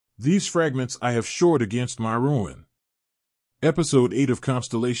These fragments I have shored against my ruin. Episode 8 of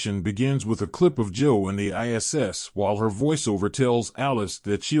Constellation begins with a clip of Jo in the ISS while her voiceover tells Alice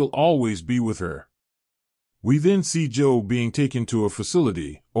that she'll always be with her. We then see Jo being taken to a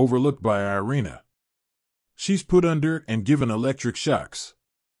facility, overlooked by Irina. She's put under and given electric shocks.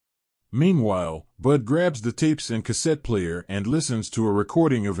 Meanwhile, Bud grabs the tapes and cassette player and listens to a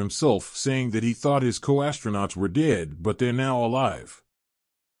recording of himself saying that he thought his co-astronauts were dead but they're now alive.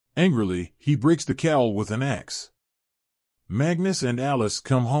 Angrily, he breaks the cowl with an axe. Magnus and Alice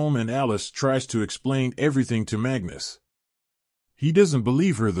come home and Alice tries to explain everything to Magnus. He doesn't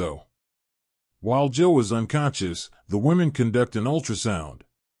believe her though. While Jo is unconscious, the women conduct an ultrasound.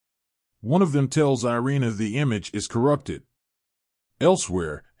 One of them tells Irina the image is corrupted.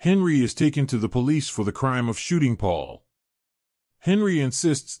 Elsewhere, Henry is taken to the police for the crime of shooting Paul. Henry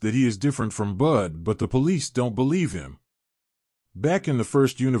insists that he is different from Bud, but the police don't believe him. Back in the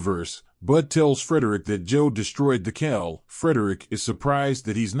first universe, Bud tells Frederick that Jo destroyed the cowl. Frederick is surprised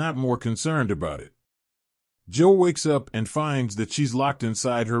that he's not more concerned about it. Jo wakes up and finds that she's locked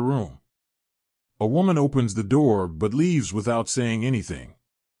inside her room. A woman opens the door but leaves without saying anything.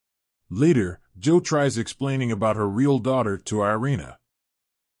 Later, Jo tries explaining about her real daughter to Irina.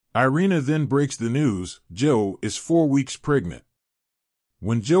 Irina then breaks the news: Jo is 4 weeks pregnant.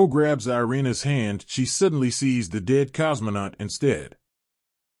 When Jo grabs Irina's hand, she suddenly sees the dead cosmonaut instead.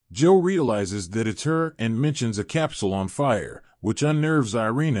 Jo realizes that it's her and mentions a capsule on fire, which unnerves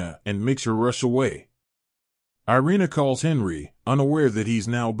Irina and makes her rush away. Irina calls Henry, unaware that he's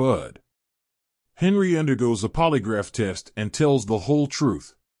now Bud. Henry undergoes a polygraph test and tells the whole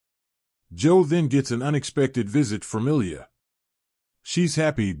truth. Jo then gets an unexpected visit from Ilya. She's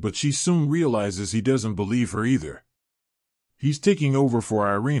happy, but she soon realizes he doesn't believe her either. He's taking over for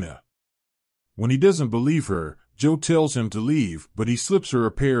Irina. When he doesn't believe her, Jo tells him to leave, but he slips her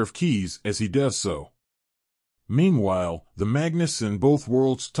a pair of keys as he does so. Meanwhile, the Magnus in both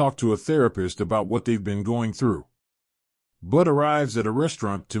worlds talk to a therapist about what they've been going through. Bud arrives at a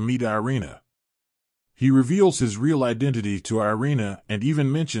restaurant to meet Irina. He reveals his real identity to Irina and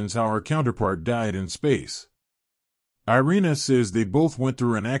even mentions how her counterpart died in space. Irina says they both went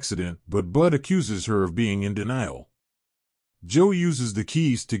through an accident, but Bud accuses her of being in denial. Jo uses the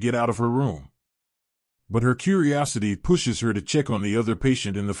keys to get out of her room. But her curiosity pushes her to check on the other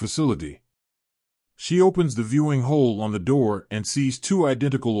patient in the facility. She opens the viewing hole on the door and sees 2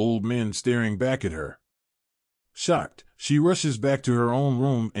 identical old men staring back at her. Shocked, she rushes back to her own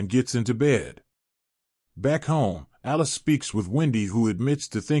room and gets into bed. Back home, Alice speaks with Wendy, who admits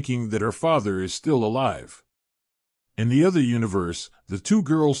to thinking that her father is still alive. In the other universe, the 2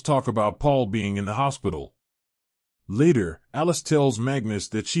 girls talk about Paul being in the hospital. Later, Alice tells Magnus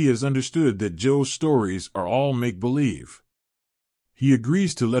that she has understood that Jo's stories are all make-believe. He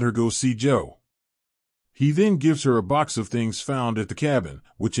agrees to let her go see Jo. He then gives her a box of things found at the cabin,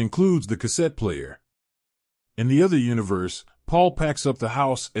 which includes the cassette player. In the other universe, Paul packs up the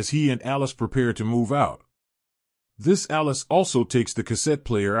house as he and Alice prepare to move out. This Alice also takes the cassette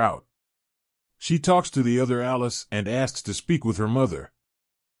player out. She talks to the other Alice and asks to speak with her mother.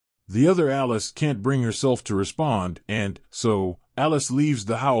 The other Alice can't bring herself to respond, and so Alice leaves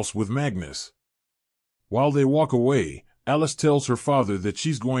the house with Magnus. While they walk away, Alice tells her father that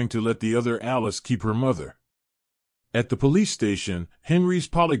she's going to let the other Alice keep her mother. At the police station, Henry's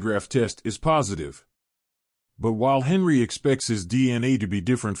polygraph test is positive. But while Henry expects his DNA to be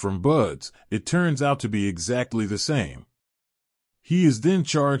different from Bud's, it turns out to be exactly the same. He is then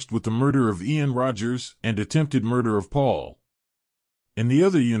charged with the murder of Ian Rogers and attempted murder of Paul. In the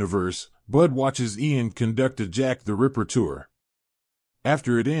other universe, Bud watches Ian conduct a Jack the Ripper tour.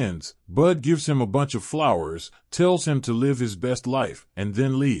 After it ends, Bud gives him a bunch of flowers, tells him to live his best life, and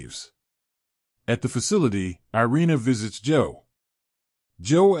then leaves. At the facility, Irina visits Jo.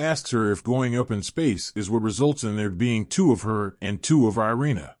 Jo asks her if going up in space is what results in there being 2 of her and 2 of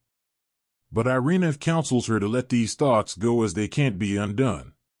Irina. But Irina counsels her to let these thoughts go as they can't be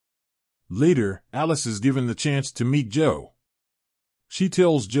undone. Later, Alice is given the chance to meet Jo. She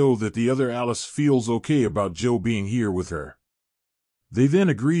tells Jo that the other Alice feels okay about Jo being here with her. They then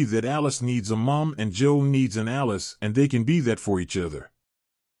agree that Alice needs a mom and Jo needs an Alice, and they can be that for each other.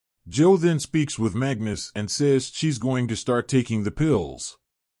 Jo then speaks with Magnus and says she's going to start taking the pills.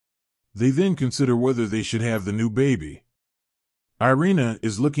 They then consider whether they should have the new baby. Irina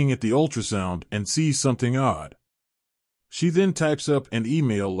is looking at the ultrasound and sees something odd. She then types up an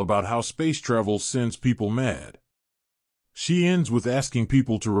email about how space travel sends people mad. She ends with asking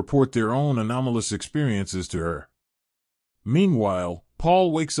people to report their own anomalous experiences to her. Meanwhile,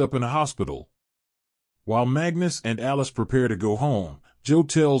 Paul wakes up in a hospital. While Magnus and Alice prepare to go home, Jo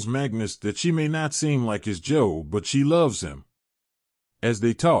tells Magnus that she may not seem like his Joe, but she loves him. As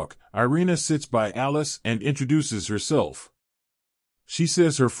they talk, Irina sits by Alice and introduces herself. She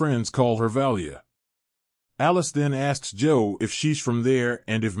says her friends call her Valia. Alice then asks Jo if she's from there,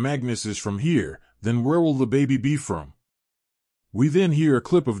 and if Magnus is from here, then where will the baby be from? We then hear a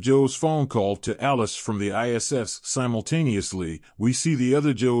clip of Jo's phone call to Alice from the ISS. Simultaneously, we see the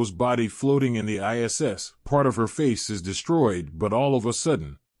other Jo's body floating in the ISS. Part of her face is destroyed, but all of a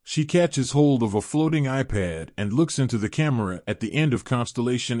sudden, she catches hold of a floating iPad and looks into the camera at the end of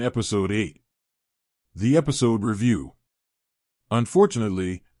Constellation Episode 8. The episode review.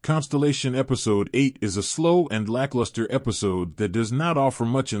 Unfortunately, Constellation Episode 8 is a slow and lackluster episode that does not offer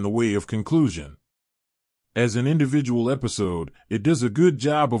much in the way of conclusion. As an individual episode, it does a good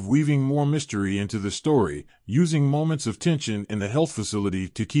job of weaving more mystery into the story, using moments of tension in the health facility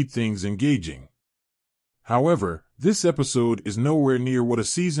to keep things engaging. However, this episode is nowhere near what a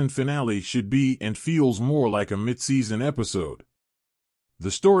season finale should be and feels more like a mid-season episode.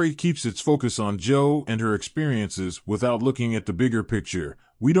 The story keeps its focus on Jo and her experiences without looking at the bigger picture.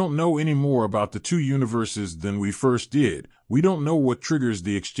 We don't know any more about the two universes than we first did. We don't know what triggers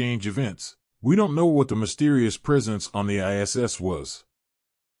the exchange events. We don't know what the mysterious presence on the ISS was.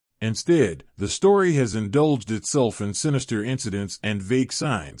 Instead, the story has indulged itself in sinister incidents and vague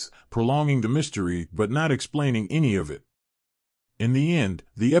signs, prolonging the mystery but not explaining any of it. In the end,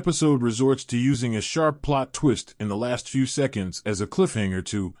 the episode resorts to using a sharp plot twist in the last few seconds as a cliffhanger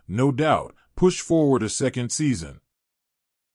to, no doubt, push forward a second season.